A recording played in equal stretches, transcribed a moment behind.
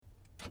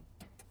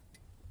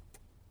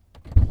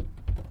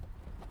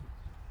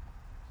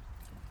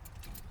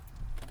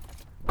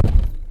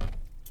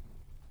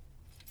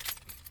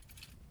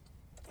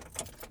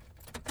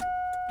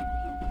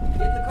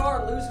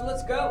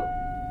Let's go.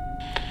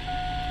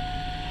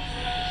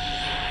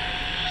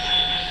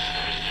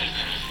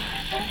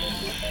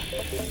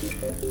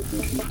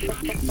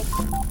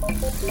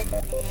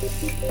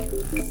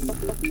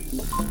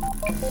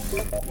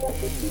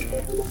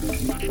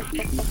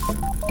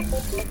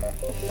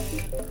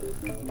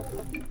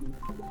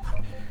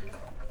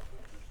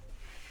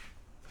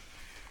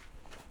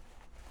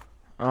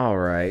 All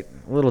right,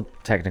 little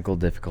technical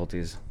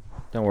difficulties.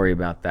 Don't worry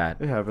about that.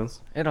 It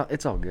happens.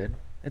 It's all good.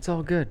 It's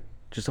all good.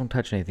 Just don't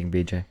touch anything,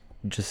 BJ.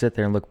 Just sit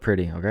there and look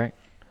pretty, okay?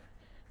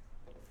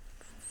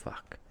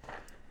 Fuck.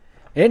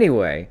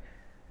 Anyway,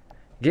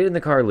 Get in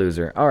the Car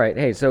Loser. All right,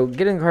 hey, so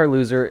Get in the Car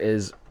Loser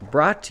is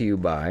brought to you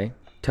by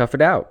Tough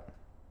It Out.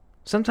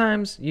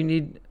 Sometimes you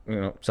need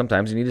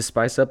to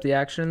spice up the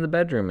action in the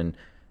bedroom and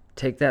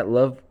take that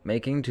love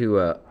making to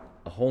a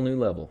whole new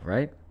level,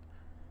 right?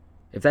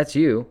 If that's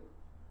you,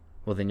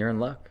 well, then you're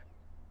in luck.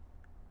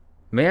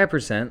 May I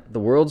present the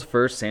world's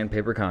first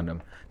sandpaper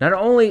condom? Not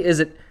only is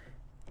it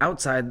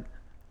outside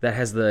that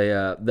has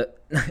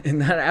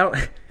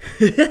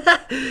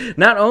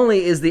not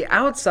only is the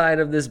outside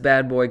of this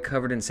bad boy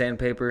covered in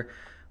sandpaper,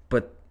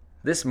 but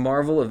this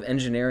marvel of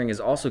engineering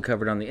is also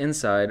covered on the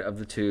inside of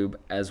the tube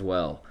as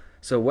well.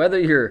 So whether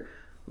you're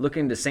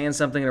looking to sand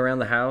something around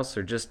the house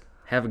or just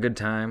have a good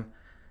time,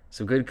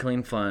 some good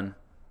clean fun,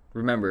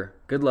 remember,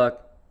 good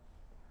luck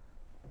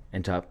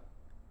and tough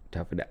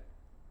it out.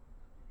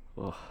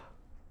 Ugh.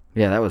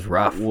 Yeah, that was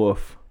rough.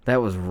 Woof.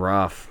 That was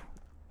rough.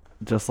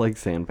 Just like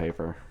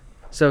sandpaper.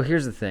 So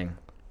here's the thing.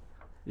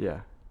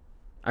 Yeah.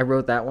 I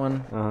wrote that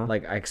one, Uh-huh.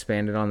 like I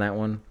expanded on that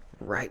one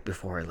right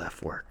before I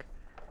left work.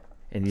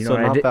 And you know So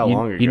what I not did? that You,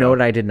 long you ago. know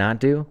what I did not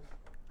do?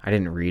 I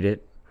didn't read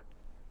it.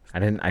 I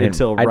didn't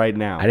right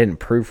now. I didn't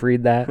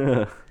proofread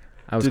that.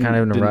 I was kind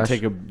of in a rush.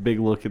 Take a big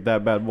look at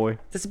that bad boy.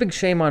 That's a big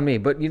shame on me,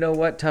 but you know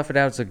what? Tough It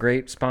Out's a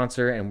great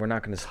sponsor, and we're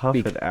not going to Tough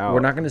speak. It Out.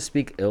 We're not going to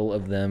speak ill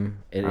of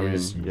them. It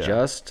is yeah.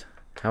 just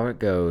how it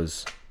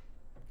goes.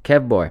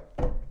 Kev boy,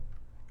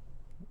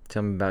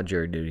 tell me about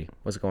jury duty.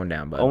 What's going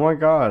down, bud? Oh my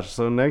gosh.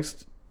 So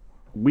next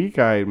week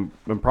I am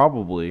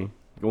probably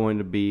going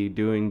to be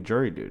doing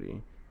jury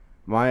duty.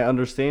 My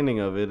understanding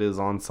of it is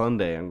on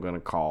Sunday I'm going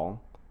to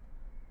call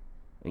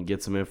and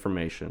get some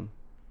information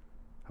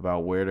about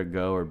where to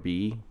go or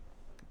be.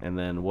 And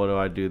then what do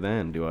I do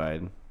then? Dude,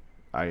 then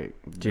I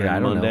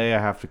don't know. Monday I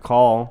have to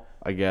call,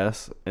 I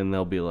guess, and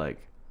they'll be like,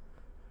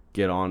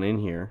 get on in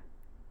here.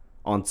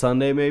 On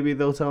Sunday maybe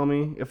they'll tell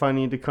me if I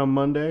need to come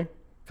Monday.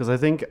 Because I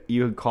think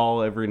you would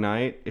call every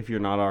night if you're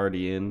not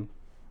already in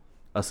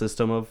a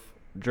system of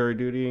jury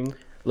dutying.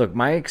 Look,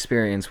 my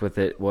experience with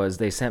it was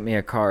they sent me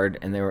a card,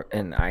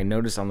 and I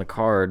noticed on the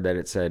card that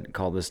it said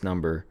call this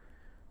number,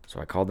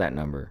 so I called that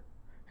number,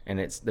 and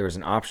there was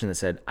an option that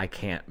said I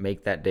can't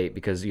make that date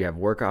because you have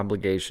work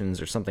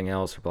obligations or something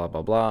else or blah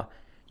blah blah.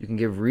 You can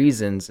give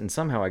reasons, and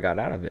somehow I got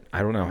out of it.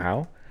 I don't know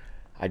how.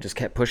 I just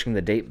kept pushing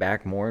the date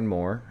back more and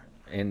more,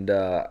 and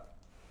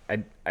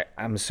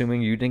I'm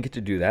assuming you didn't get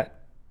to do that.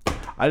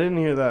 I didn't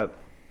hear that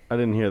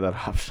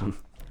option.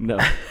 No,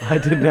 I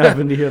didn't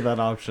happen to hear that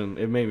option.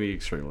 It made me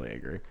extremely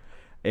angry.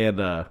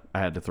 And I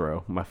had to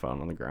throw my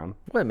phone on the ground.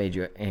 What made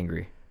you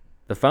angry?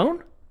 The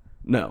phone?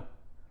 No,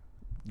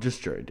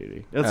 just jury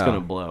duty. That's Oh. going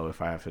to blow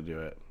if I have to do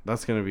it.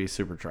 That's going to be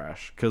super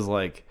trash. Because,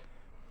 like,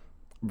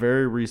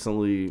 very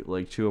recently,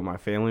 like, 2 of my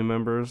family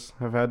members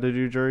have had to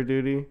do jury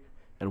duty.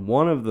 And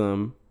one of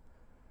them,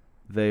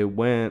 they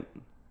went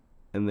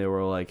and they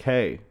were like,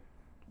 hey,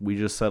 we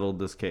just settled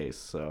this case.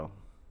 So,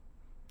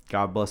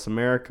 God bless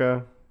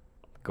America.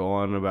 Go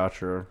on about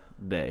your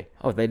day.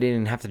 Oh, they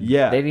didn't have to.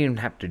 Yeah. They didn't even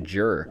have to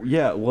juror.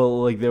 Yeah,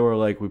 well, like, they were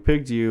like, we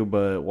picked you,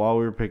 but while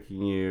we were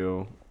picking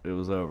you, it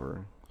was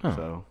over. Huh.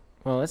 So,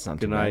 Well, that's not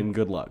too good night bad. and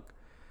good luck.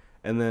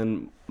 And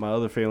then my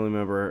other family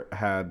member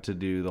had to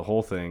do the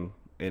whole thing,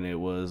 and it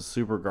was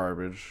super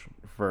garbage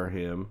for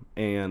him.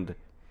 And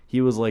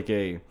he was like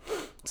a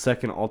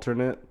second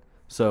alternate,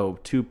 so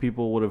 2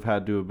 people would have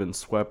had to have been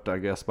swept, I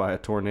guess, by a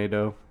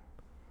tornado,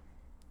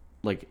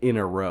 like in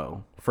a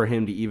row, for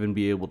him to even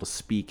be able to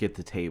speak at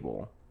the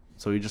table.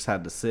 So he just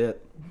had to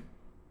sit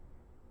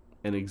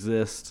and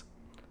exist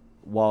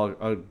while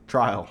a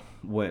trial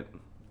went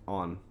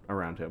on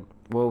around him.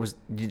 What was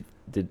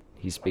did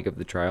he speak of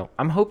the trial?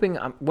 I'm hoping.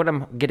 What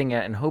I'm getting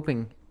at and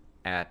hoping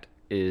at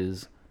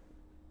is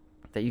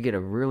that you get a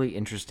really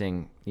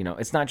interesting. You know,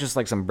 it's not just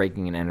like some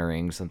breaking and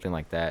entering, something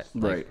like that.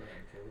 Like, Right.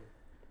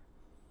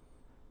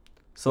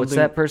 What's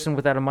that person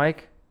without a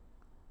mic?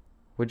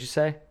 What'd you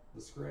say? The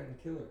Scranton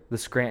Killer. The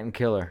Scranton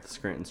Killer.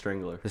 Scranton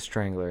Strangler. The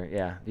Strangler.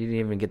 Yeah, you didn't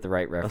even get the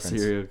right A reference.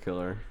 serial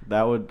killer.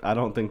 I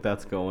don't think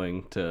that's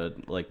going to,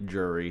 like,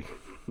 jury.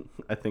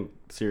 I think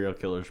serial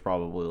killer's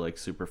probably, like,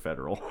 super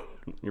federal.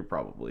 You're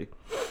probably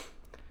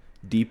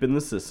deep in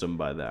the system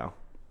by now.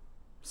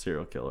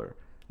 Serial killer.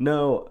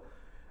 No,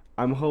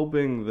 I'm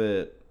hoping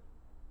that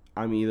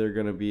I'm either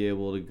going to be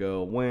able to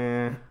go,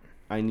 wah,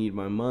 I need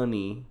my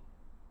money,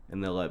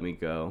 and they'll let me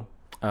go.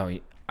 Oh,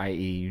 i.e.,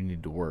 you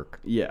need to work.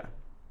 Yeah.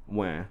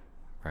 Wah.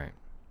 Right.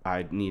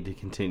 I need to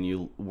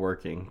continue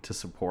working to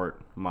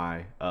support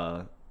my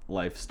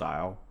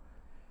lifestyle,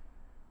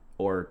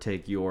 or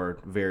take your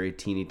very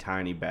teeny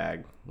tiny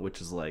bag,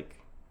 which is like,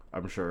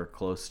 I'm sure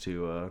close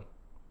to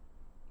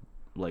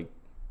like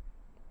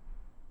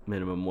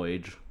minimum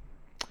wage,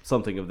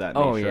 something of that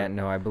nature. Oh yeah,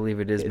 no, I believe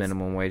it is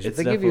minimum wage. it's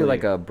They give you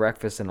like definitely- a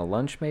breakfast and a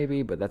lunch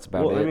maybe, but that's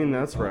about Well, it. I mean,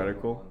 that's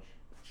radical.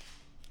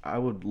 I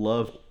would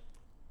love.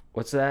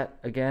 What's that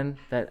again?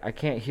 That I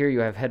can't hear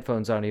you. I have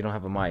headphones on. You don't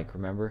have a mic.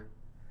 Remember?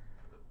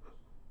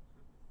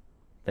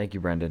 Thank you,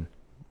 Brendan.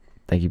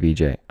 Thank you,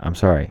 BJ. I'm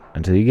sorry.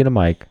 Until you get a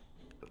mic,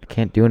 I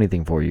can't do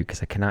anything for you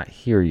because I cannot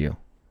hear you.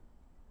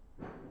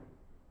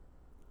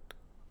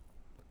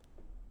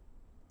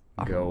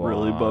 Go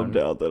really on. bummed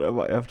out that I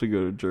might have to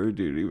go to jury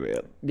duty,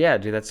 man. Yeah,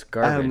 dude, that's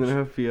garbage. I'm gonna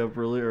have to be up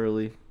really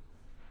early.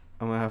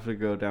 I'm gonna have to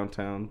go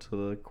downtown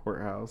to the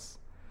courthouse,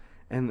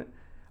 and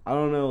I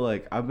don't know.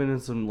 Like, I've been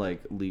in some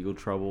like legal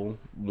trouble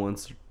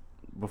once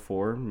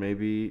before.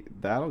 Maybe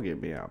that'll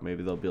get me out.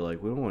 Maybe they'll be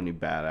like, "We don't want any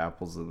bad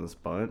apples in this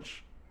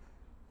bunch."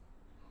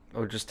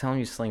 Or just tell them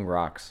you sling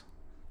rocks.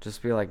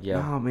 Just be like,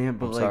 yeah. Oh man,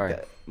 but I'm like, sorry.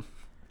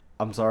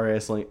 I'm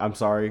sorry. I'm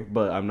sorry,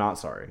 but I'm not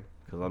sorry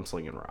because I'm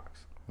slinging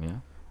rocks. Yeah.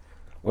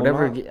 Well,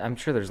 Whatever. not- I'm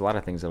sure there's a lot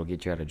of things that'll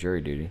get you out of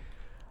jury duty.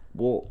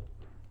 Well,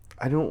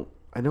 I don't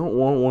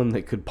want one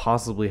that could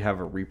possibly have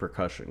a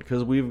repercussion,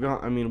 because we've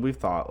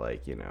thought,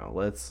 like,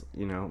 let's,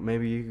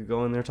 maybe you could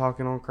go in there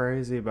talking all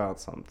crazy about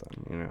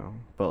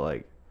something, but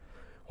like,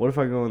 what if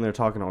I go in there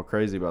talking all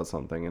crazy about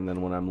something, and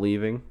then when I'm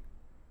leaving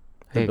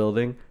the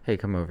building, Hey,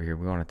 come over here.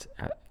 We want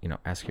to,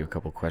 ask you a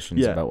couple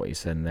questions Yeah. about what you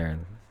said in there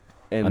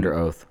and under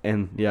oath.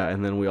 and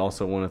then we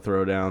also want to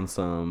throw down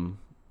some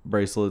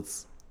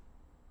bracelets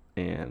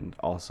and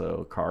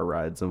also car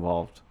rides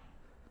involved,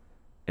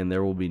 and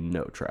there will be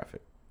no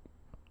traffic.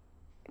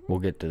 We'll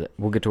get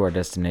to our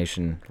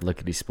destination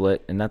lickety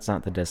split, and that's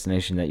not the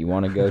destination that you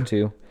want to go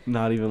to.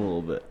 Not even a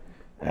little bit.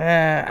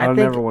 I don't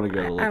think- never wanna go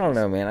to I don't Licky's.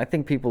 know, man. I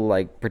think people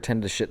like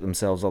pretend to shit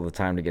themselves all the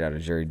time to get out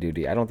of jury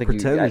duty. I don't think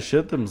Pretend you. to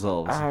shit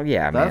themselves. Oh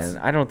yeah, That's-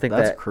 man. I don't think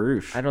that's that.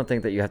 crucial. I don't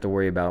think that you have to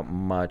worry about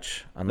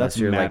much unless That's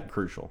you're mad like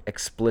crucial.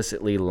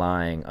 explicitly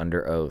lying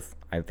under oath.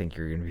 I think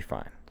you're gonna be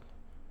fine.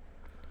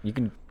 You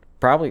can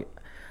probably.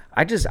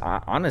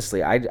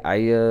 Honestly,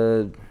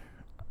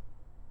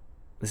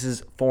 this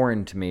is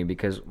foreign to me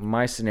because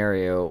my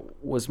scenario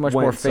was much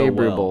more Went so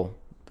well.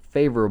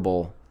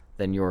 favorable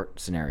than your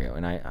scenario,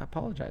 and I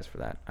apologize for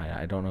that.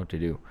 I don't know what to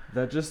do.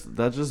 That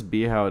just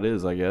be how it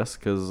is, I guess,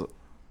 because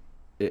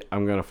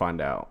I'm gonna find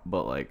out.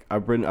 But like,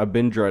 I've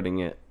been dreading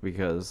it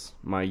because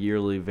my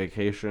yearly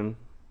vacation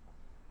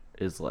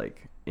is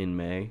like in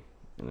May,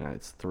 and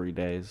it's 3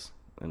 days,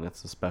 and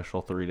it's a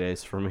special 3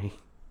 days for me,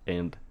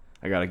 and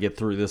I gotta get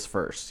through this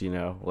first.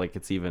 Like,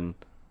 it's even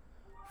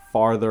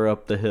farther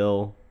up the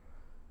hill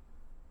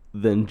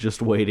than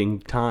just waiting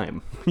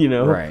time.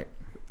 Right.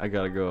 I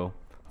gotta go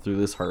through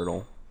this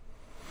hurdle.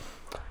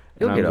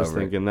 You'll And get I'm just over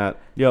it. thinking that,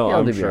 You'll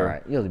I'm be sure. all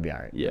right. You'll be all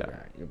right. Yeah. You'll be all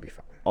right. You'll be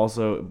fine.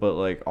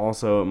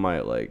 Also, it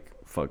might like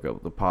fuck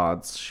up the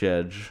pod's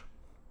schedule,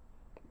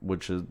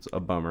 which is a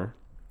bummer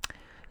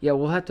Yeah,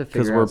 we'll have to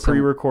figure because out we're some-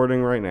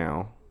 pre-recording right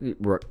now.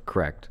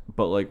 Correct.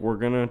 But like, we're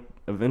gonna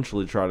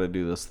eventually try to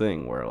do this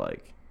thing where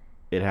like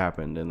it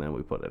happened and then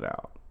we put it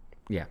out.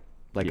 Yeah,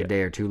 like Yeah. a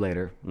day or two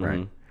later. Right.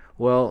 Mhm.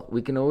 Well,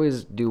 we can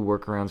always do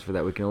workarounds for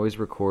that. We can always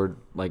record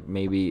like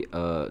maybe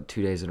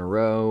 2 days in a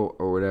row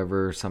or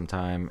whatever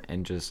sometime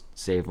and just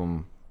save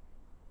them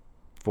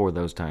for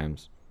those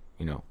times.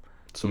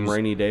 Some Use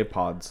rainy day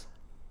pods.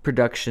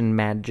 production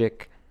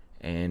magic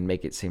and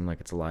make it seem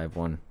like it's a live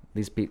one.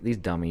 These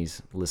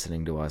dummies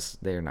listening to us,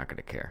 they're not going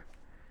to care.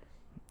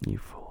 You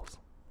fools.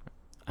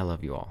 I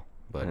love you all,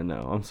 but I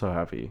know. I'm so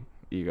happy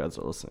you guys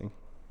are listening.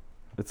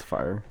 It's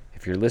fire.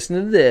 if you're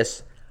listening to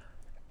this,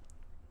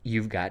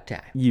 you've got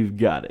time. You've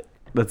got it.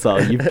 That's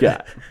all you've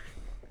got.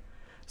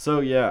 So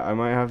yeah, I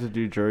might have to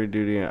do jury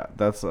duty.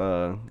 That's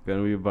gonna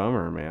be a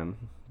bummer, man.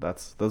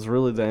 That's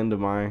really the end of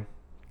my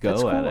go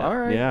That's at cool. it. All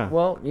right. Yeah.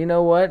 Well, you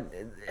know what?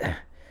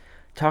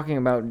 Talking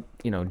about,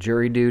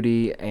 jury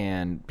duty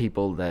and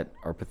people that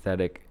are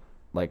pathetic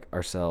like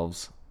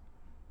ourselves.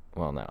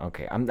 Well, no.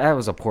 Okay. That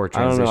was a poor I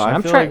don't know, transition. I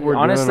I'm feel trying like we're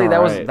honestly, doing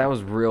alright. that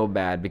was real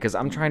bad because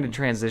I'm trying to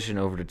transition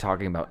over to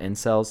talking about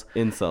incels.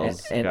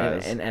 Incels,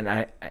 guys.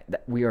 And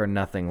we are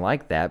nothing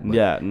like that. But,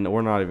 Yeah, no,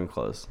 we're not even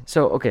close.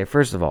 So, okay,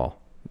 first of all,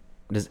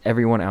 does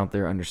everyone out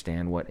there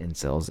understand what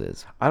incels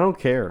is? I don't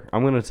care.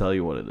 I'm gonna tell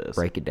you what it is.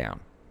 Break it down.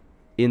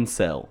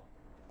 Incel.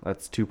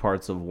 That's two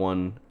parts of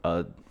one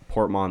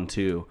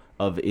portmanteau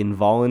of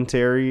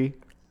involuntary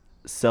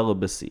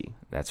celibacy.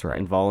 That's right.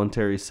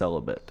 Involuntary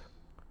celibate.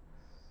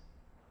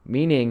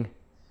 Meaning,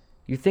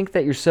 you think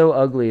that you're so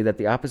ugly that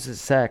the opposite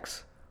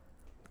sex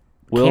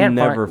Will can't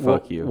never find,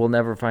 fuck you. Will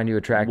never find you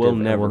attractive. Will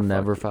and never will fuck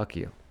never you. fuck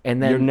you.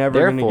 And then You're never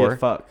gonna therefore, get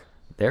fucked.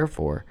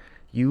 Therefore,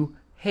 you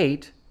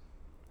hate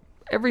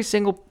every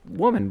single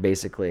woman,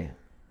 basically.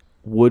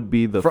 Would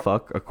be the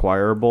fuck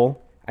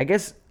acquirable. I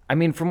guess. I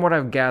mean, from what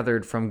I've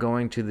gathered from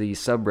going to the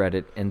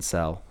subreddit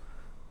incel.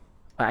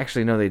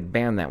 Actually, no, they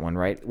banned that one,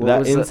 right? What That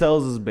was the-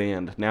 incels is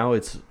banned. Now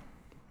it's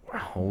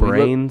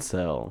brain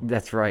cell.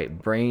 That's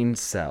right, brain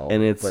cell.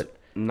 And it's but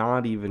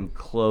not even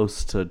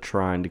close to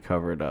trying to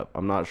cover it up.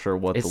 I'm not sure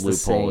what the it's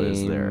loophole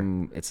is there.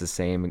 It's the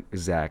same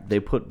exact. They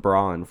put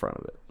bra in front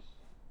of it.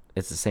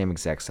 It's the same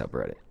exact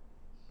subreddit.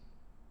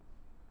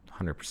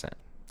 100%.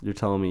 You're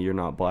telling me you're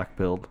not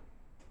black-pilled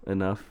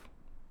enough?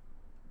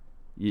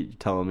 You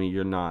telling me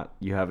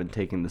you haven't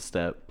taken the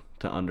step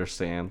to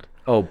understand?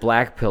 Oh,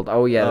 black pilled.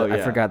 Oh yeah,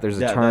 I forgot there's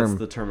a term. That's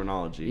the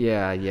terminology.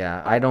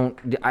 Yeah.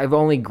 I've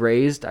only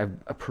grazed.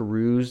 I've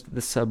perused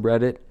the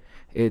subreddit.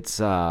 It's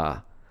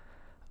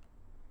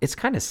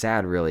kind of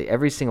sad, really.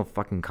 Every single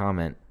fucking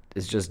comment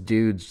is just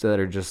dudes that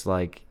are just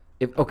like,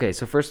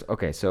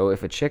 so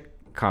if a chick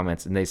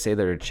comments and they say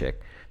they're a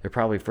chick, they're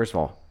probably, first of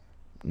all,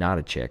 not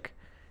a chick.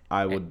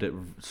 I would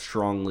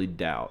strongly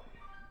doubt,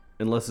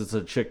 unless it's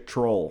a chick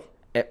troll.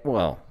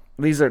 Well,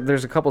 there's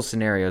a couple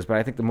scenarios, but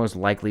I think the most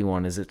likely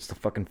one is it's the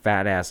fucking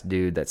fat ass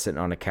dude that's sitting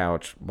on a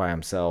couch by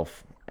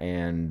himself,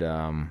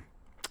 and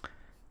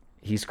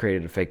he's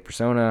created a fake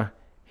persona.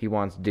 He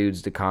wants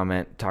dudes to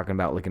comment talking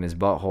about licking his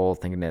butthole,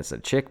 thinking that's a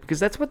chick, because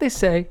that's what they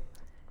say.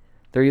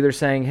 They're either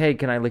saying, "Hey,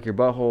 can I lick your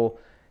butthole?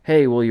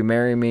 Hey, will you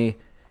marry me?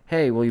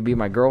 Hey, will you be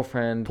my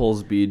girlfriend?"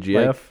 Pulls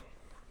BGF. Like,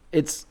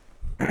 it's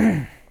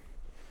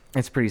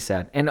it's pretty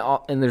sad, and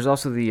there's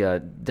also the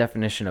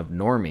definition of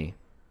normie.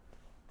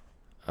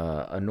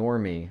 A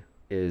normie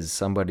is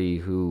somebody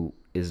who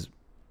is,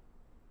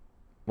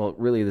 well,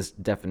 really this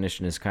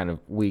definition is kind of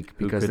weak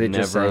because they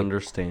just say,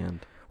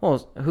 understand.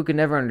 Well, who can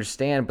never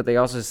understand, but they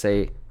also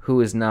say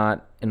who is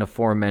not an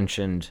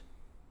aforementioned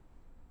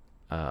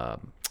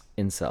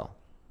incel.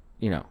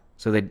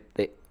 So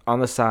they on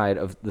the side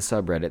of the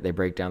subreddit, they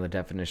break down the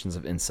definitions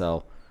of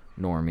incel,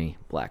 normie,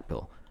 black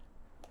pill.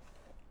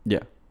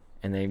 Yeah.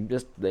 And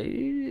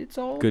it's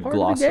all good part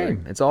glossary. of the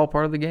game. It's all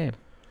part of the game.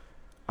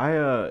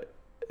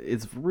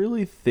 It's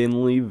really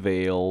thinly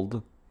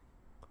veiled,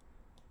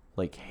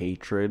 like,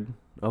 hatred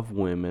of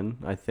women,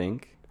 I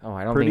think. Oh,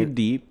 I don't Pretty think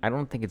deep. I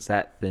don't think it's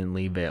that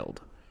thinly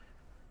veiled.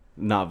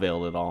 Not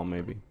veiled at all,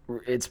 maybe.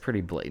 It's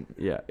pretty blatant.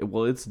 Yeah,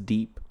 well, it's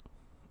deep,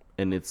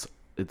 and it's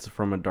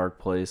from a dark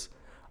place.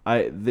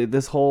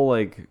 This whole,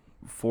 like,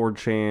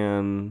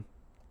 4chan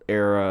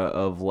era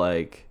of,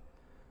 like,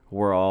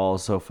 we're all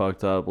so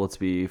fucked up, let's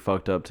be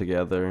fucked up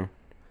together.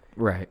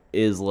 Right.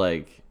 Is,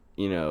 like,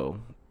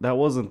 that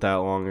wasn't that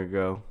long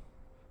ago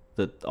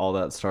that all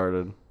that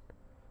started.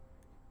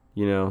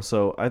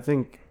 So I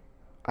think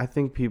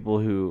people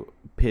who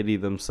pity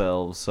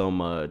themselves so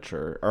much,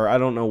 or I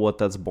don't know what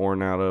that's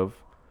born out of,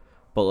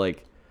 but,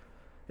 like,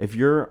 if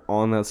you're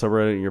on that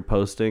subreddit and you're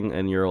posting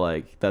and you're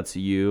like, that's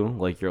you,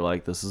 like, you're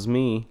like, this is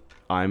me,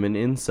 I'm an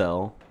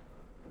incel,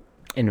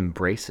 and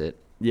embrace it.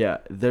 Yeah,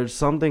 there's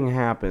something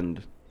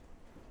happened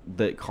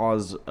that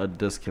caused a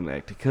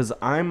disconnect, because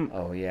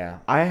Oh yeah,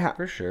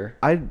 for sure.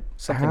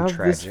 Something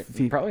tragic.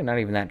 Probably not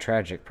even that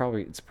tragic.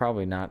 It's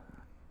probably not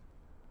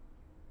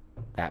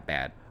that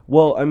bad.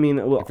 Well, I mean,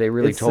 if they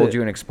really told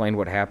you and explained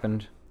what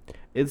happened,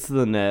 it's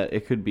the net.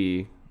 It could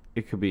be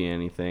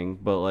anything,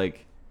 but,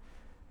 like,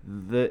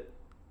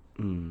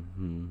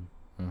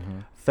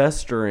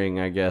 festering,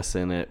 I guess,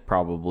 in it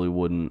probably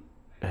wouldn't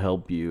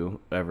help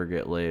you ever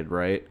get laid,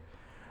 right?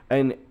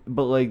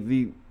 But, like,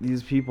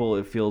 these people,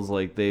 it feels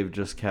like they've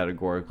just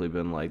categorically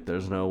been like,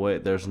 there's no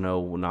way,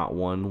 not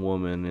one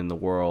woman in the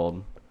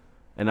world,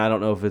 and I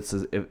don't know if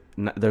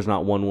there's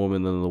not one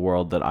woman in the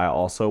world that I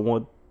also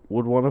would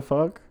want to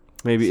fuck.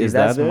 Maybe it?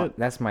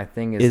 That's my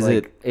thing. Is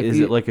like,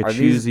 it like a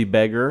choosy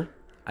beggar?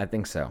 I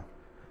think so.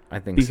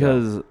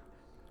 Because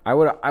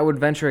I would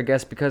venture a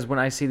guess, because when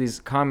I see these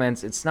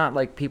comments, it's not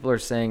like people are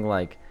saying,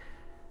 like,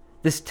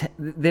 this.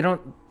 They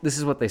don't. This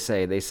is what they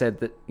say. They said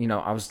that,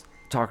 I was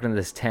talking to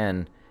this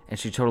 10 and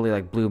she totally,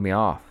 like, blew me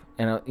off,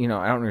 and I don't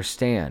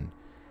understand.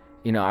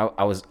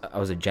 I was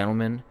a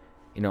gentleman.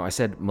 I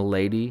said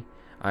milady.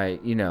 I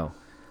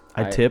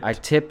tipped. I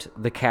tipped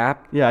the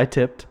cap. Yeah, I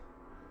tipped.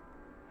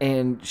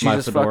 And she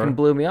just fucking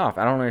blew me off.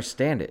 I don't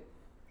understand it.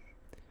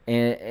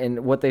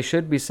 And what they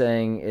should be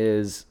saying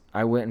is,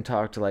 I went and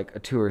talked to, like, a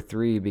 2 or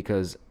 3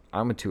 because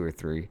I'm a 2 or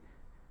 3.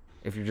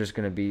 If you're just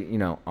gonna be,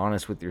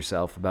 honest with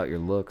yourself about your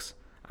looks,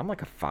 I'm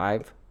like a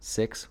 5,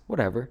 6,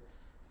 whatever.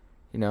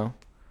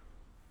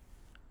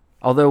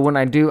 Although when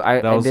I do,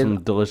 that was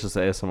some delicious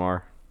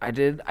ASMR. I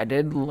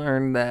did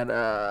learn that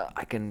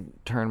I can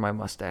turn my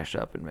mustache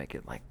up and make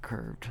it, like,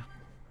 curved.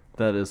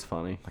 That is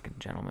funny. Like a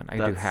gentleman. I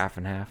can do half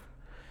and half.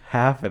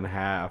 Half and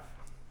half.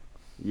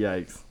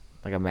 Yikes.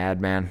 Like a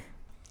madman.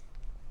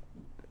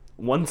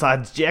 One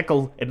side's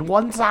Jekyll and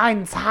one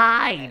side's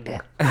Hyde.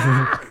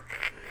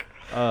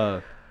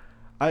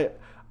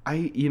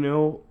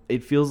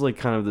 It feels like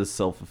kind of this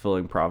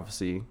self-fulfilling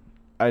prophecy.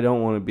 I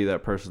don't want to be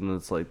that person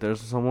that's like,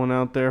 there's someone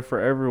out there for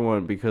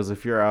everyone, because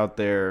if you're out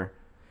there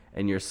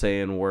and you're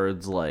saying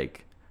words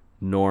like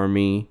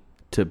normie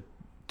to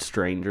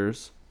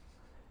strangers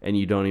and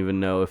you don't even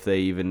know if they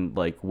even,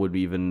 like, would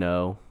even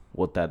know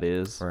what that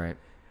is. Right.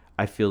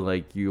 I feel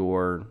like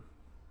your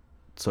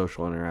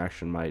social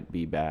interaction might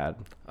be bad.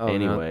 Oh,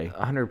 anyway,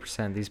 no,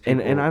 100%. These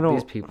people,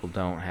 these people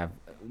don't have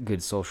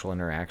good social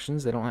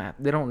interactions. They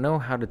don't know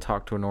how to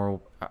talk to a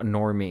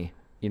normie.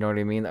 You know what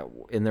I mean? That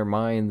in their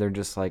mind, they're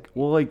just like,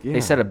 Well, like, yeah.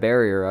 they set a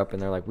barrier up,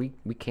 and they're like, we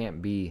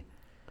can't be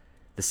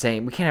the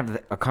same. We can't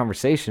have a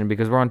conversation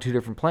because we're on two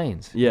different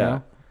planes. Yeah. You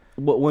know?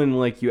 But when,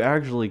 like, you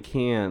actually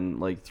can,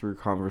 like, through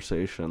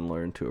conversation,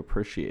 learn to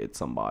appreciate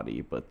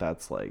somebody, but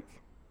that's, like,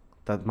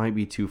 that might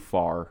be too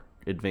far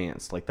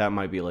advanced. Like, that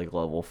might be, like,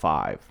 level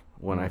 5,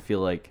 when I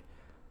feel like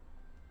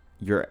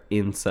your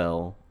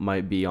incel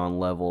might be on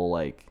level,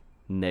 like,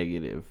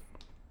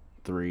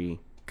 -3.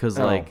 Because,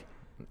 like,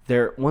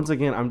 they're, once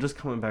again, I'm just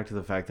coming back to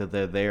the fact that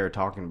they're there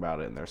talking about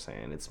it, and they're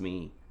saying, it's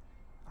me.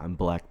 I'm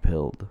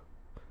black-pilled.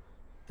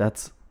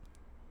 It's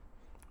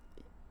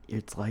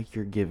like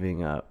you're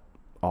giving up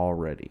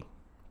already,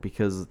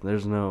 because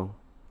there's no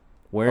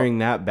wearing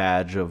that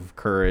badge of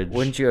courage.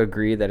 Wouldn't you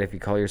agree that if you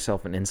call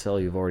yourself an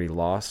incel, you've already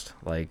lost?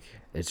 Like,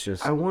 it's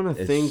just... I want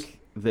to think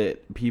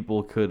that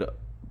people could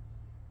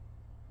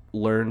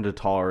learn to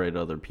tolerate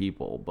other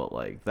people, but,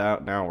 like,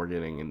 that, now we're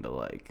getting into,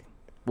 like...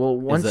 Well,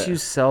 once you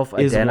Is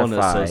self-identify... one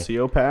a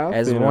sociopath?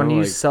 As you know, one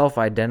you like,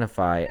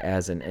 self-identify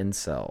as an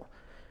incel,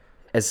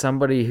 as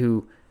somebody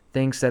who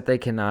thinks that they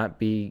cannot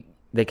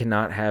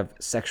have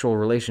sexual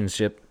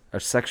relations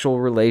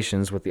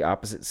with the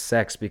opposite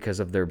sex because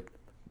of their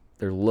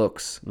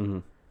looks,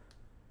 and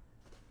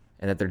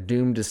that they're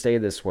doomed to stay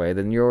this way,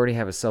 then you already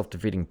have a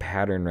self-defeating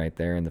pattern right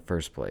there in the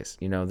first place.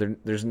 You know,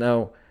 there's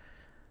no,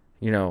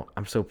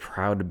 I'm so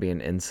proud to be an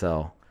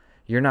incel.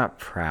 You're not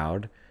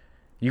proud.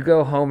 You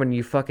go home and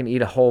you fucking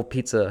eat a whole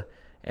pizza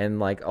and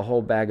like a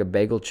whole bag of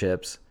bagel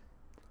chips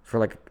for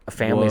like a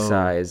family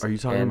size. Are you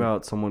talking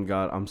about someone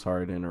got... I'm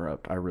sorry to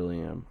interrupt. I really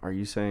am. Are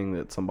you saying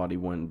that somebody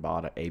went and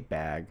bought a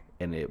bag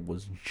and it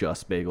was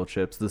just bagel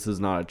chips? This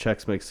is not a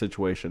Chex Mix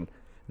situation.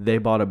 They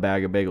bought a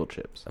bag of bagel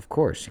chips. Of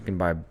course, you can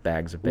buy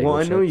bags of bagel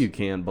chips. Well, I know you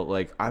can, but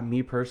like,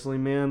 me personally,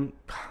 man,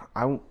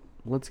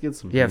 let's get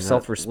some... You have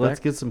self-respect?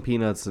 Let's get some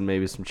peanuts and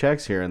maybe some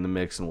Chex here in the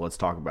mix, and let's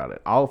talk about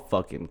it. I'll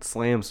fucking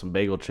slam some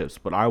bagel chips,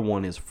 but I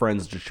want his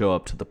friends to show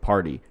up to the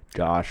party,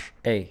 Josh.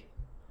 Hey,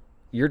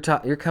 you're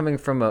coming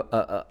from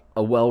a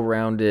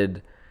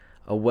well-rounded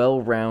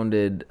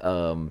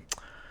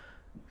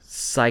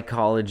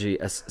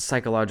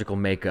psychological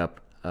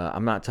makeup.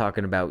 I'm not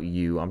talking about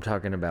you. I'm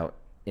talking about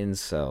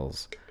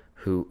incels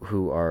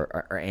who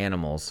are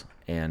animals,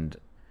 and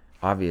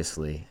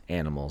obviously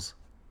animals.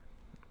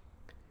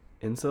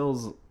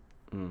 Incels.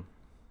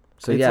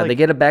 So yeah, they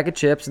get a bag of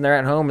chips and they're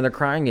at home and they're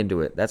crying into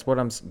it. That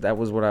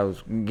was what I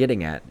was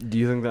getting at. Do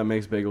you think that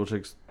makes bagel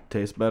chips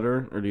taste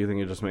better, or do you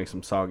think it just makes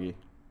them soggy?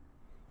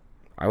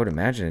 I would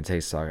imagine it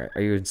tastes soggy.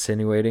 Are you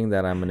insinuating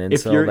that I'm an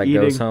incel that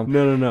goes home?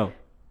 No.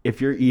 If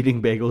you're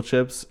eating bagel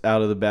chips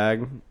out of the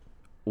bag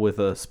with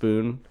a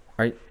spoon,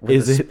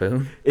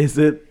 spoon? Is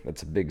it?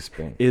 That's a big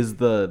spoon. Is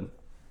the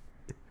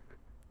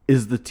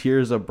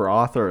tears a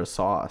broth or a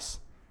sauce?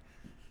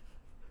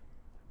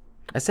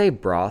 I say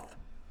broth.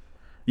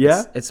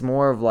 Yeah, it's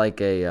more of like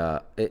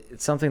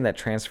it's something that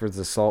transfers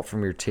the salt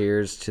from your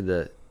tears to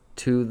the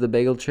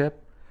bagel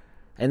chip,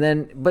 and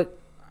then. But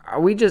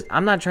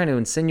I'm not trying to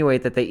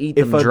insinuate that they eat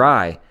them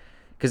dry,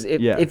 because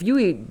if you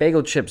eat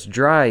bagel chips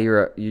dry,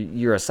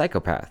 you're a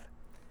psychopath.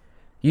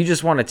 You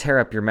just want to tear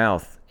up your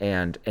mouth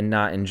and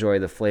not enjoy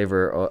the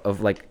flavor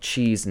of like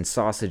cheese and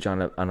sausage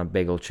on a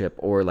bagel chip,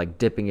 or like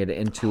dipping it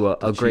into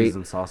a great cheese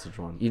and sausage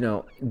one.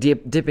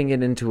 Dipping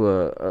it into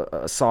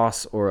a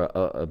sauce or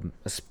a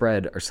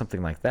spread or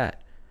something like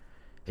that.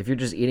 If you're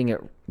just eating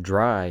it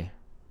dry,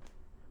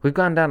 we've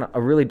gone down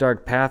a really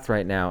dark path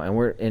right now,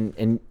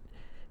 and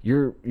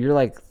you're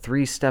like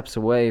 3 steps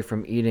away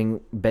from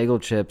eating bagel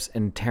chips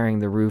and tearing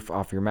the roof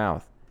off your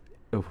mouth.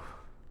 Oof.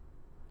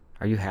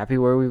 Are you happy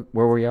where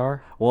we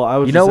are? Well, I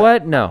was. You know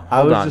what? No,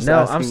 hold on. No,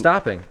 asking, I'm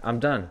stopping. I'm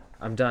done.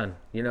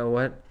 You know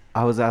what?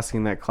 I was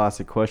asking that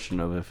classic question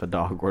of, if a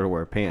dog were to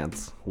wear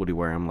pants, would he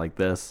wear them like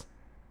this,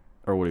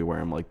 or would he wear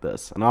them like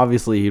this? And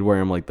obviously, he'd wear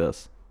them like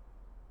this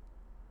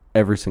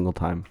every single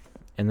time.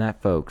 And that,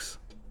 folks,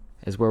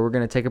 is where we're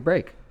gonna take a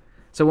break.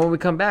 So when we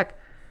come back,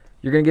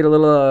 you're gonna get a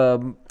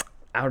little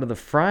out of the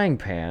frying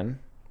pan.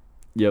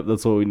 Yep,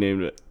 that's what we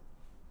named it.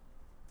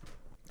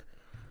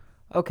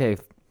 Okay.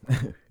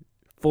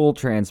 Full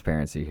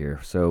transparency here.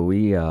 So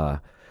we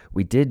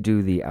did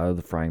do the out of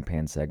the frying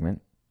pan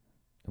segment.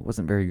 It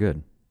wasn't very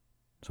good.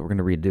 So we're going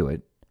to redo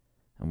it,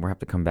 and we'll have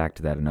to come back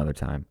to that another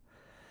time.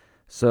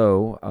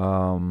 So,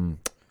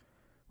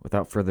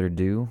 without further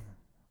ado,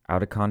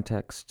 out of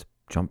context,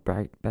 jump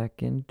right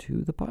back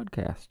into the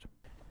podcast.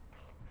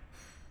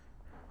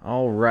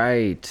 All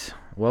right.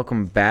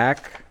 Welcome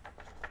back.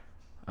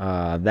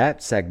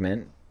 That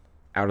segment,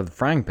 out of the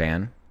frying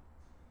pan,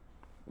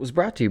 was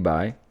brought to you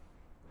by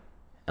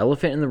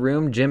Elephant in the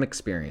Room Gym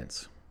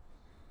Experience.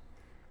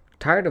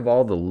 Tired of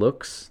all the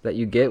looks that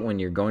you get when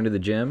you're going to the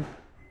gym?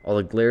 All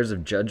the glares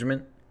of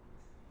judgment?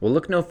 Well,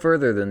 look no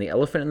further than the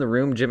Elephant in the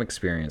Room Gym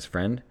Experience,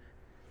 friend.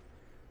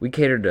 We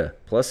cater to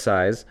plus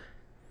size,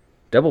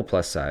 double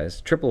plus size,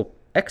 triple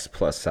X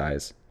plus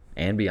size,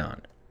 and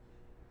beyond.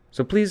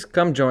 So please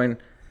come join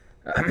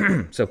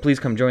So please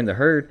come join the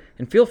herd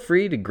and feel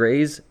free to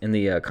graze in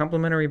the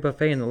complimentary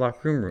buffet in the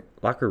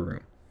locker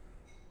room.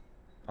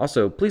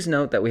 Also, please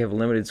note that we have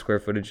limited square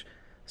footage,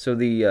 so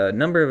the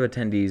number of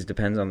attendees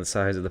depends on the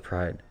size of the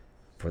pride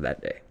for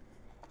that day.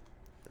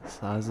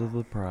 Size of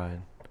the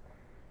pride.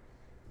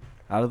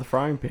 Out of the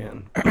frying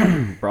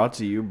pan. Brought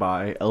to you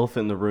by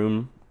Elephant in the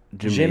Room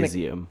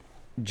Gymnasium.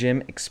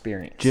 Gym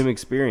experience. Gym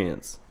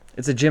experience.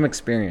 It's a gym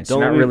experience. Don't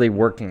You're not let me- really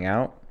working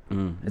out.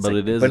 But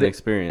it is an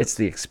experience. It's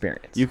the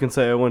experience. You can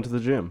say I went to the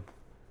gym.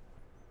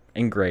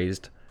 And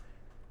grazed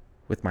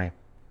with my,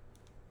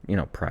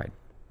 pride.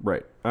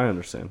 Right. I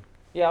understand.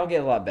 Yeah, I'll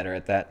get a lot better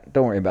at that.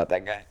 Don't worry about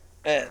that guy.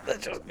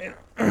 Let's just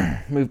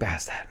move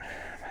past that.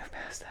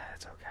 It's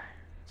okay.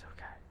 It's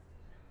okay.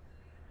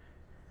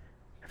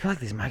 I feel like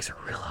these mics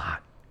are real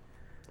hot.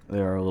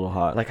 They are a little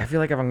hot. Like, I feel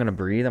like if I'm going to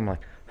breathe, I'm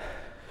like...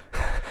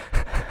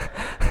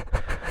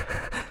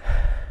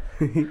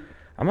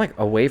 I'm like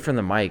away from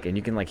the mic and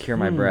you can like hear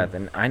my breath.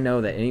 And I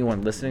know that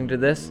anyone listening to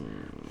this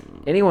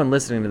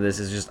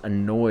is just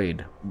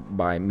annoyed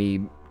by me,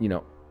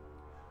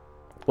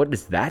 What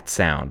does that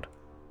sound?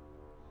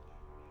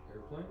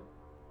 Airplane?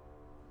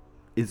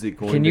 Is it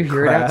going Can to you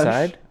hear crash? it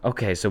outside?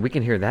 Okay, so we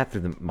can hear that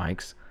through the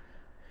mics.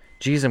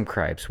 Jeez,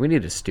 cripes. We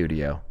need a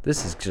studio.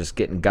 This is just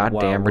getting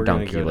goddamn We're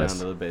gonna go down redonkulous.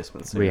 to the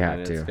basement soon, We have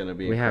and to. It's gonna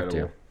be We have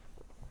incredible.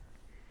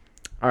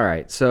 to. All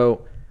right,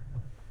 so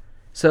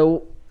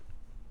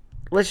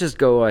let's just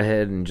go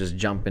ahead and just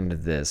jump into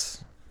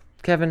this.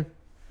 Kevin,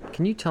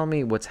 can you tell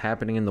me what's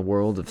happening in the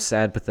world of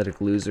sad,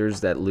 pathetic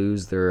losers that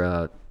lose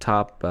their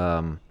top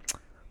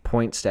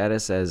point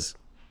status as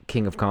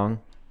King of Kong?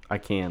 I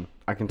can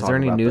Is talk there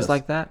any about news this.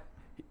 like that?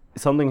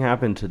 Something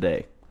happened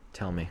today.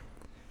 Tell me.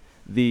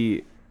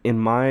 In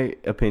my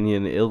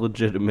opinion,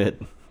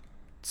 illegitimate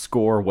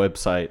score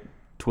website,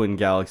 Twin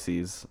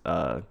Galaxies,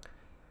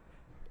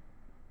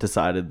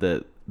 decided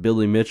that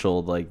Billy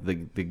Mitchell, like the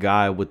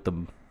guy with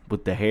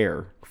the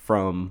hair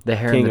from The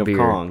hair King and the of beard.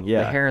 Kong,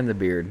 yeah, The hair and the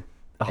beard.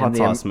 the And hot the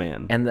sauce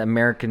man, And the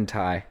American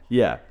tie.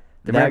 yeah,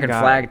 The that American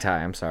guy, flag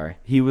tie, I'm sorry.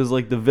 He was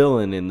like the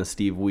villain in the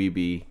Steve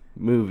Wiebe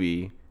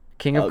movie,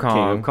 King of Kong.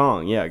 King of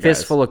Kong, yeah, guys.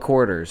 Fistful of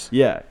Quarters.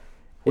 yeah.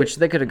 Which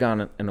they could have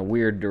gone in a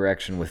weird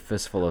direction with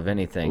Fistful of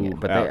anything. Ooh,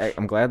 but ouch.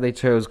 I'm glad they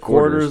chose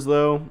Quarters Quarters.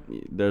 though,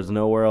 there's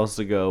nowhere else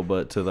to go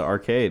but to the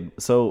arcade.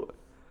 So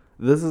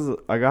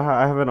I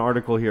have an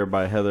article here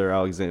by Heather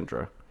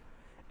Alexandra,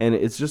 and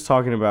it's just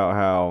talking about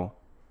how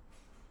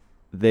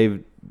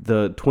the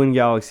Twin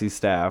Galaxy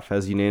staff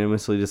has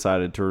unanimously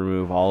decided to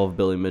remove all of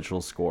Billy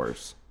Mitchell's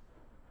scores.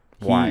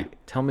 Why?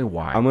 Tell me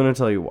why. I'm gonna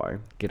tell you why.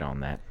 Get on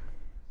that.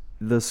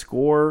 The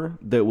score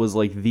that was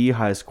like the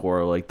high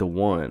score, like the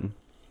one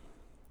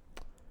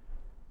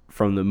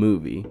from the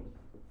movie,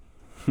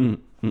 You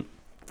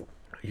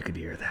could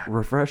hear that.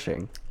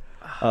 refreshing.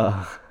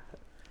 The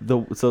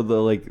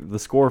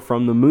score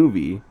from the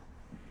movie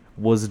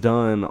was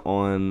done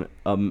on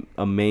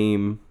a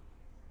MAME,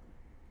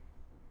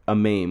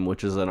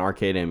 which is an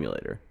arcade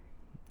emulator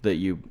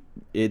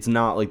it's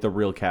not like the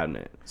real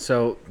cabinet.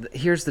 So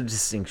here's the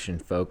distinction,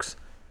 folks.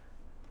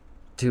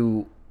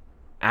 To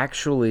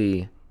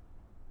actually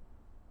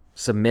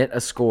submit a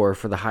score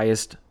for the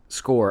highest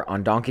score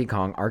on Donkey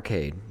Kong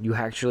Arcade, you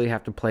actually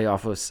have to play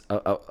off of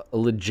a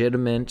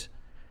legitimate,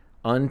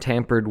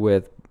 untampered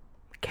with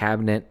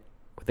cabinet,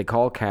 what they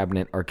call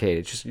cabinet arcade.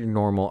 It's just your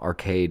normal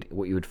arcade,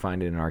 what you would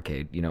find in an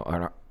arcade,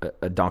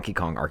 a Donkey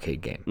Kong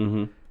arcade game.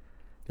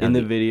 Mm-hmm. In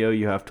the video,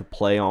 you have to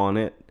play on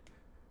it.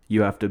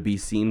 You have to be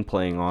seen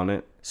playing on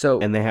it. So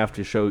And you have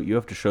to show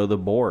the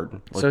board,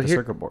 like the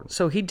circuit board.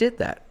 So he did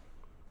that,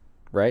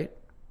 right?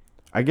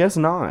 I guess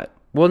not.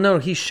 Well, no,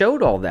 he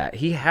showed all that.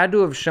 He had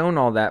to have shown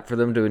all that for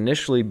them to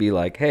initially be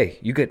like, hey,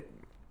 you get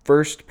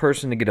first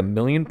person to get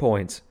 1,000,000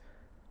 points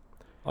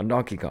on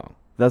Donkey Kong.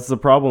 That's the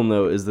problem,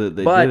 though, is that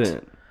they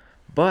didn't.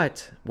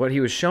 But what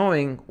he was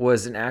showing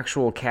was an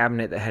actual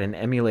cabinet that had an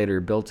emulator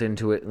built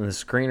into it in the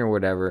screen or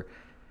whatever.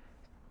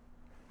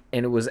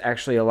 And it was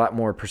actually a lot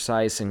more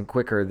precise and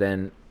quicker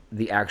than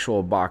the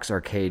actual box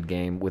arcade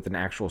game with an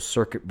actual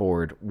circuit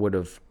board would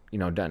have,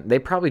 done. They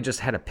probably just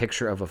had a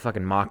picture of a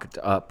fucking mocked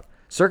up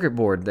circuit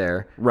board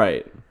there.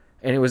 Right.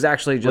 And it was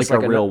actually just like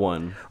like a real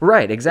one.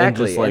 Right,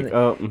 exactly. just like,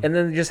 and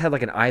then they just had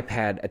like an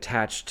iPad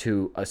attached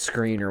to a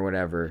screen or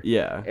whatever.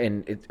 Yeah.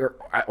 And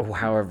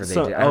however they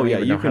So, did. I don't even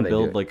know you how can they do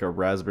build it. like a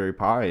Raspberry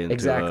Pi into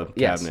Exactly. a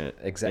Yes. cabinet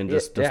Exactly. and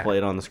just Yeah. display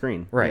it on the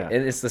screen. Right, Yeah.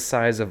 and it's the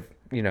size of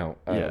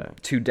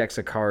two decks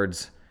of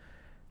cards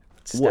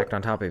stacked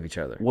on top of each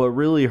other. What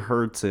really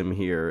hurts him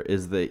here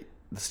is that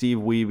Steve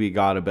Wiebe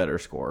got a better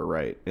score,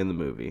 right, in the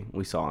movie.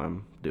 We saw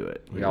him do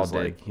it. We all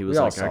did. He was We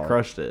all like, saw I it.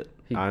 crushed it.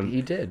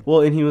 He did. Well,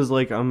 and he was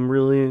like, I'm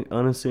really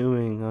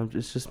unassuming.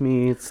 It's just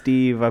me. It's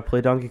Steve. I play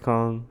Donkey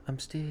Kong. I'm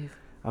Steve.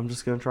 I'm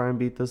just going to try and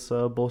beat this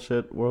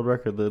bullshit world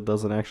record that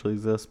doesn't actually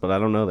exist. But I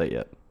don't know that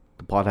yet.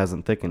 The plot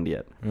hasn't thickened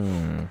yet.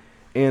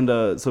 And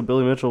so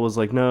Billy Mitchell was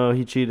like, no,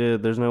 he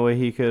cheated. There's no way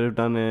he could have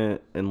done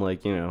it. And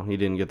like, he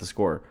didn't get the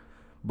score.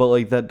 But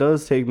like that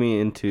does take me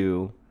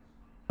into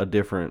a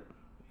different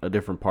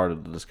part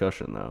of the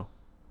discussion though.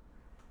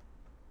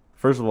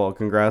 First of all,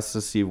 congrats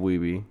to Steve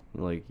Wiebe.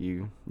 Like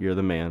you're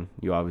the man.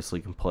 You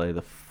obviously can play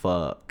the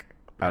fuck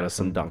out of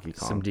some Donkey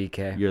Kong. Some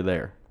DK. You're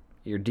there.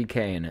 You're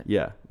DKing it.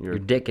 Yeah, You're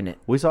dicking it.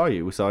 We saw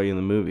you. We saw you in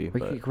the movie.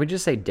 Can we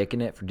just say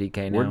dicking it for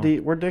DK now?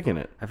 We're dicking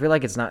it. I feel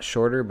like it's not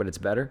shorter, but it's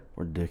better.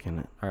 We're dicking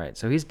it. All right,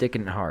 so he's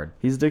dicking it hard.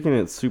 He's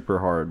dicking it super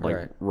hard, like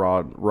Right.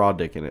 raw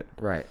dicking it.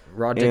 Right.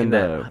 Raw dicking And,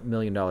 that $1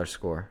 million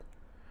score.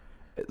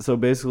 So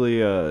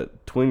basically,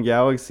 Twin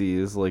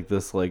Galaxies, like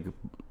this, like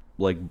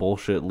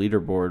bullshit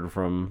leaderboard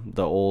from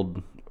the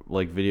old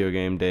like video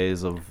game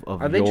days of.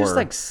 Are they just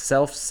like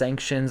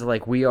self-sanctions?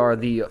 Like we are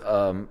the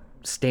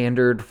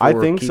standard for I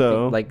think keeping,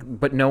 so. Like,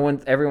 but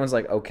everyone's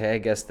like, okay, I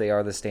guess they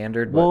are the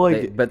standard. But Well,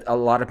 like- but a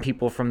lot of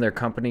people from their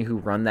company who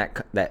run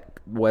that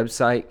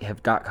website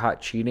have got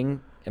caught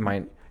cheating. Am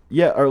I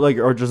Yeah,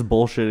 or just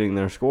bullshitting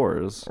their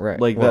scores. right?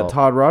 Like Well, that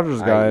Todd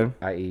Rogers guy.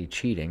 i.e.,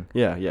 cheating.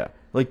 Yeah.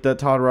 Like that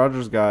Todd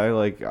Rogers guy,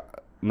 like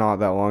not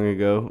that long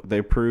ago,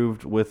 they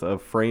proved with a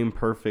frame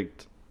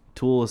perfect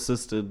tool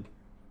assisted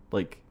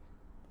like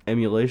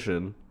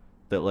emulation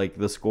that like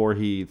the score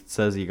he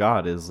says he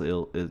got is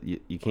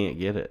you can't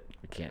get it.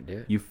 You can't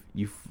do it.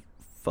 You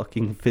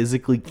fucking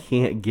physically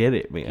can't get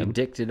it, You man.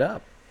 dicked it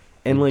up.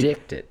 And You like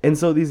dicked it. and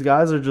so these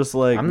guys are just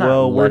like, I'm not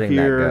well, we're letting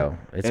here. that go.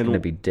 It's and going to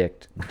be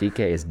dicked. DK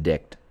is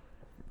dicked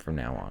from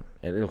now on.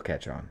 It'll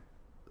catch on.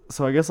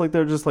 so I guess like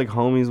they're just like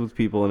homies with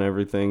people and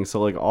everything.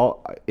 So like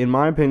in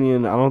my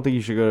opinion, I don't think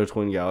you should go to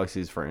Twin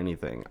Galaxies for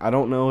anything. I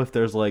don't know if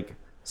there's like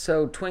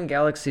So Twin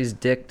Galaxies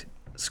dicked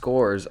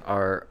scores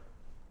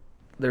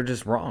they're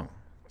just wrong.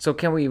 So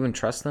can we even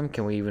trust them?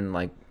 Can we even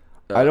like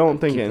I don't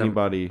think keep them-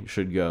 anybody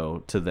should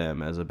go to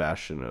them as a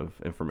bastion of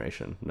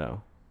information.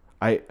 No.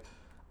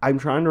 I'm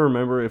trying to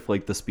remember if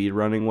like the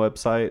speedrunning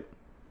website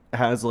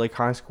has like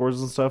high scores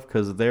and stuff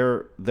cuz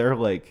they're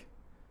like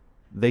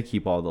they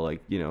keep all the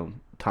like, you know,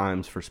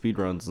 times for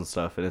speedruns and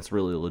stuff and it's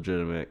really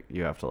legitimate.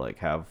 You have to like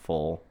have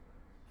full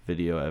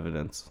video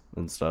evidence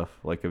and stuff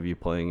like of you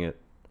playing it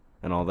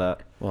and all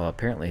that. Well,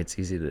 apparently it's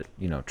easy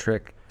to,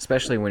 trick,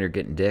 especially when you're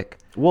getting dick.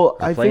 Well,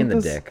 Or I playing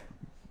think the this, dick.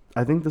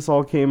 I think this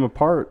all came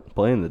apart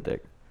playing the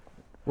dick.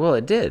 Well,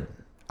 it did.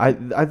 I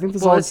think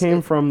this Well, all it's-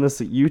 came from this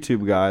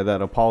YouTube guy,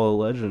 that Apollo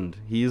Legend.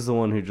 He's the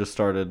one who just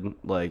started,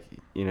 like,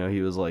 you know,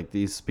 he was like,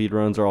 these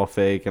speedruns are all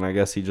fake, and I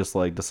guess he just,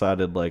 like,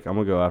 decided, like, I'm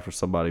gonna go after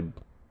somebody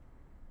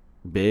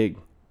big,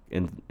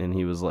 and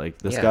he was like,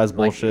 this Yeah, guy's like,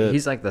 bullshit.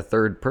 he's like the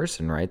third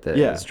person, right, that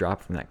Yeah. is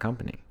dropped from that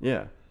company.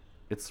 Yeah,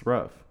 it's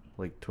rough.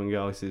 Like, Twin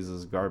Galaxies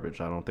is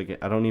garbage. I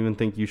don't even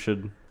think you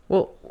should.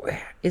 Well,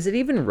 is it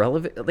even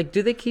relevant? Like,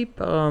 do they keep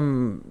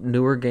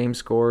newer game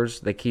scores?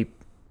 They keep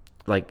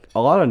like. A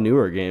lot of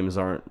newer games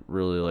aren't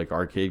really like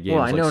arcade games.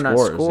 Well, I know like not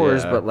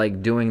scores, yeah. but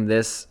like doing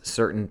this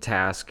certain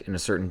task in a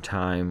certain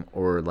time,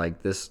 or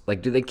like this.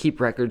 Like, do they keep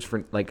records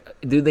for? Like,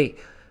 do they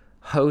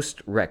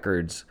host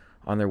records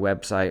on their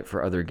website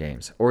for other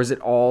games, or is it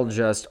all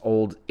just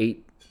old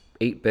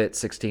 8-bit,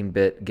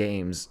 16-bit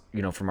games?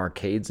 From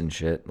arcades and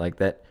shit like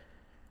that.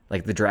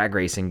 Like the drag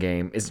racing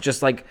game. It's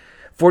just like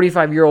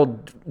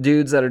 45-year-old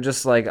dudes that are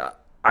just like,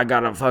 I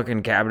got a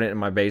fucking cabinet in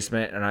my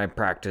basement and I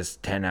practice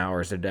 10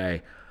 hours a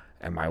day.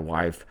 And my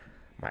wife,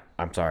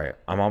 I'm sorry,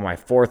 I'm on my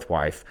fourth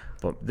wife,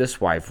 but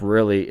this wife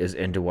really is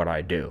into what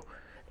I do.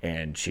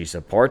 And she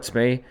supports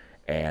me.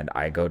 And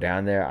I go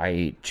down there, I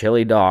eat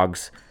chili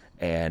dogs,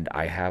 and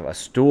I have a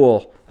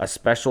stool, a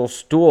special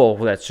stool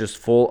that's just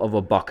full of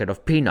a bucket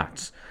of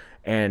peanuts.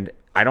 And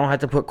I don't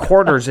have to put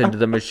quarters into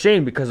the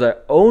machine because I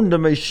own the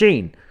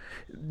machine.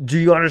 Do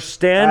you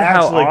understand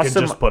how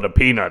awesome? put a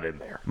peanut in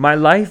there. My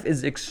life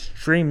is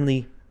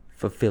extremely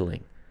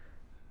fulfilling.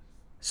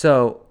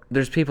 So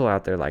there's people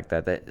out there like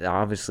that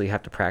obviously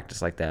have to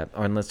practice like that,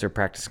 or unless they're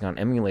practicing on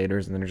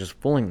emulators and they're just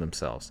fooling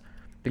themselves.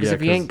 Because Yeah,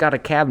 if you ain't got a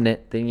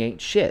cabinet, then you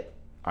ain't shit.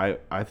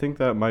 I think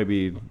that might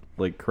be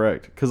like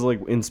correct, because like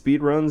in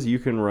speedruns you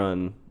can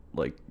run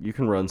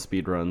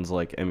speedruns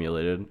like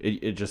emulated.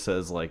 It just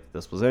says like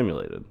this was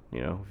emulated.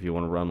 If you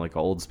want to run like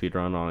an old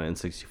speedrun on an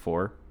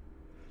N64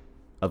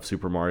 of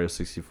Super Mario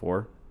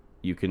 64,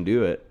 you can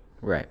do it.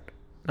 Right.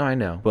 No, I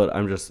know. But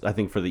I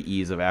think for the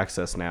ease of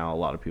access now, a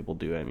lot of people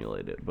do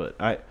emulate it. But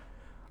I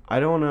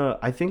don't know.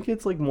 I think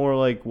it's like more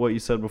like what you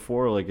said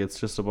before. Like it's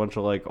just a bunch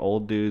of like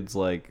old dudes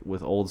like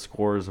with old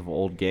scores of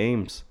old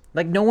games.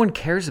 Like no one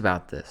cares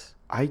about this.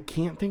 I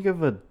can't think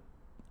of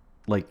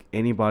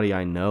anybody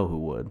I know who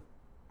would.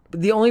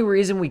 The only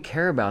reason we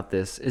care about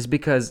this is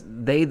because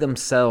they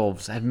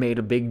themselves have made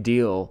a big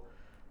deal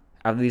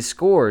out of these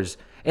scores.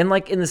 And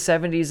like in the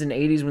 70s and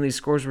 80s when these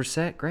scores were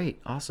set,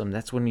 great, awesome.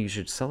 That's when you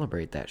should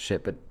celebrate that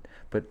shit. But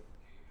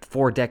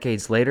 4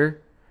 decades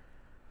later,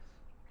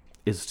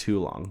 It's too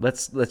long.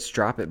 let's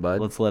drop it,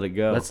 bud. Let's let it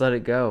go. Let's let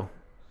it go.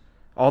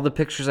 All the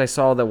pictures I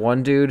saw, that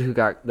one dude who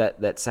got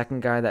that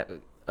second guy, that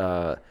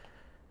the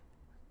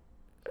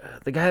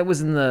guy that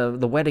was in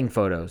the wedding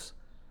photos.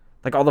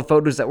 Like all the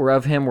photos that were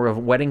of him were of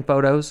wedding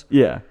photos.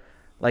 Yeah.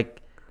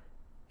 Like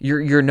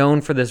you're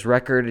known for this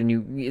record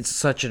and it's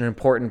such an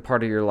important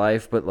part of your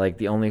life, but like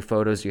the only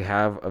photos you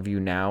have of you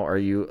now are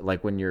you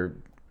like when you're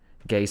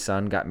gay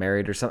son got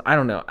married or something. I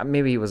don't know.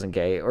 Maybe he wasn't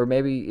gay, or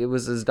maybe it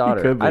was his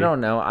daughter. could be. I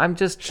don't know.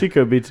 She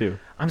could be too.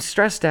 I'm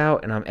stressed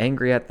out and I'm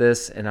angry at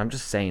this, and I'm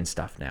just saying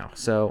stuff now.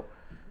 So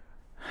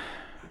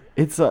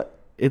It's like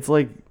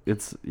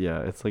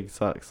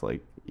sucks.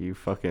 Like, you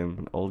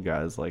fucking old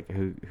guys, like,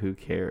 who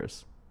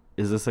cares?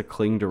 Is this a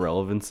cling to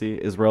relevancy?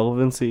 Is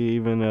relevancy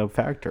even a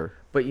factor?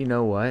 but you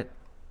know what?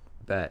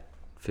 Bet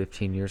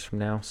 15 years from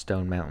now,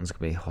 Stone Mountain's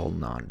gonna be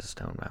holding on to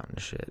Stone Mountain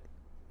shit,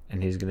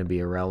 and he's gonna be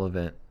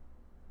irrelevant,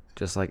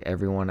 just like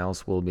everyone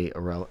else will be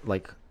irrelevant.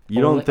 Like, You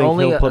don't think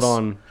he'll put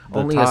on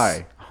the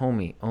tie?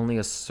 Only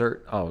a cert.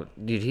 Oh,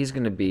 dude, he's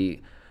gonna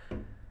be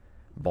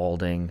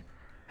balding,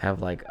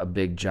 have like a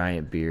big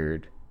giant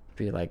beard,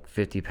 be like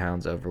 50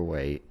 pounds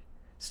overweight,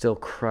 still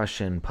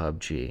crushing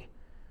PUBG.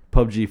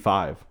 PUBG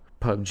 5.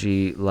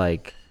 PUBG,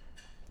 like,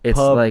 it's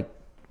Pub- like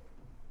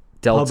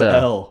Delta. Pub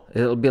L.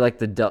 It'll be like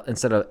the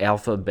instead of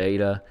alpha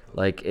beta,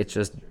 like it's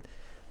just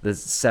the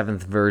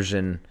 7th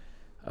version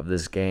of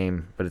this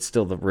game, but it's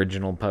still the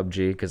original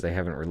PUBG because they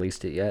haven't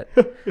released it yet.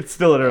 It's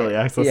still in early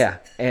access. Yeah,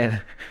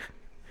 and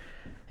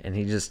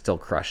he just still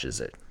crushes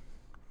it.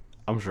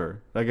 I'm sure.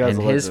 That guy's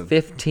And a his legend.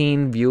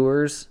 15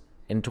 viewers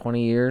in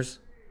 20 years,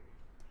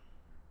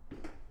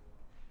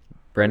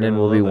 Brendan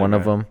gonna will be love that one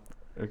of guy. them.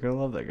 You're going to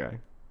love that guy.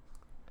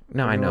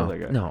 No, I I know. love that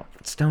guy. No,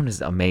 Stone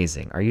is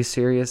amazing. Are you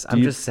serious? I'm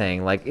you- just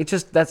saying, like, it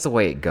just, that's the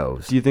way it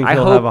goes. Do you think I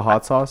he'll hope- have a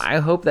hot sauce? I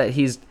hope that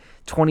he's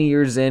 20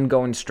 years in,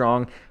 going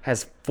strong,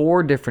 has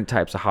 4 different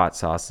types of hot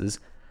sauces.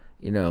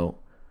 You know,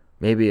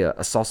 maybe a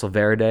salsa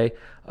verde,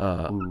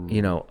 a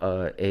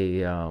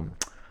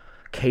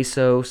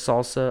queso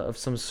salsa of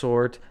some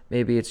sort.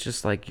 Maybe it's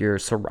just like your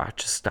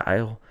sriracha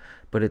style,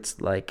 but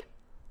it's like,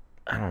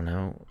 I don't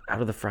know,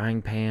 out of the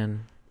frying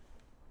pan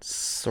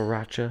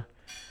sriracha.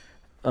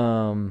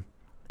 And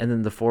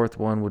then the 4th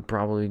one would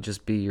probably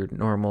just be your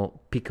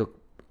normal pico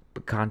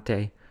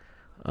picante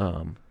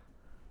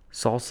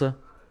salsa.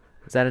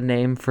 Is that a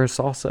name for a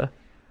salsa?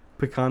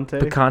 Picante?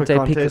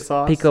 Picante, pico,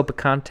 sauce? pico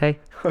picante.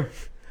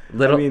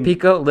 Little I mean-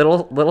 pico,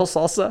 little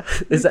salsa.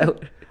 Is that?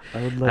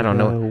 I would I don't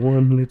know.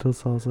 one little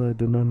salsa. I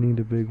do not need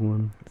a big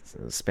one.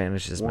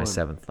 Spanish is my One.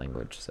 7th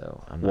language,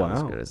 so I'm not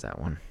as Wow. good as that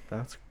one.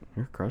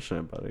 You're crushing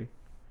it, buddy.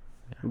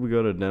 We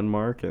go to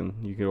Denmark and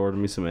you can order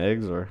me some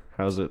eggs, or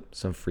how's it?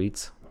 Some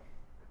frites.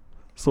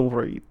 Some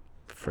free.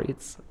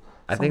 Frites.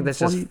 I think that's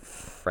Some just frites.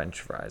 French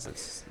fries.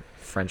 It's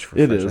French for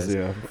It French is, fries.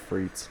 yeah.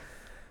 Frites.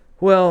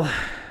 Well,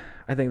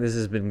 I think this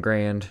has been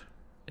grand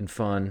and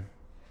fun.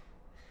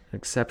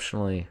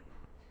 Exceptionally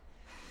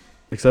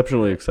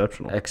Exceptionally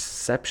exceptional.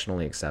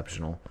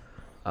 exceptional.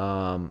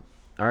 All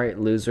right,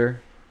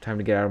 loser. Time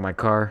to get out of my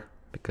car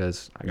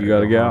because I You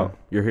gotta go get home. out.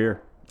 You're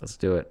here. Let's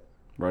do it.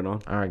 Right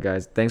on. All right,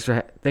 guys. Thanks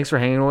for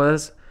hanging with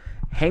us.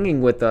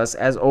 Hanging with us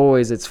as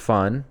always. It's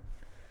fun.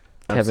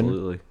 Kevin,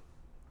 Absolutely.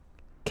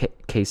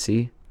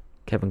 KC,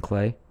 Kevin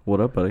Clay,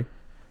 What up, buddy?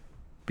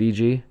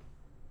 BG,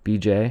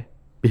 BJ.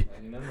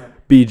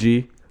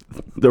 BG.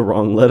 The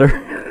wrong letter.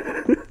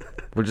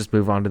 We'll just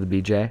move on to the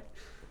BJ.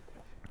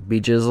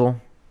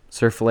 B-Jizzle,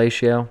 Sir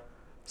Fellatio.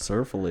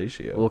 Sir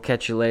Fellatio. We'll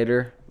catch you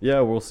later,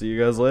 Yeah, we'll see you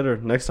guys later.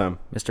 Next time.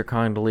 Mr.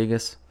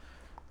 Condoligas.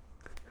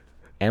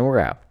 And we're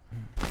out.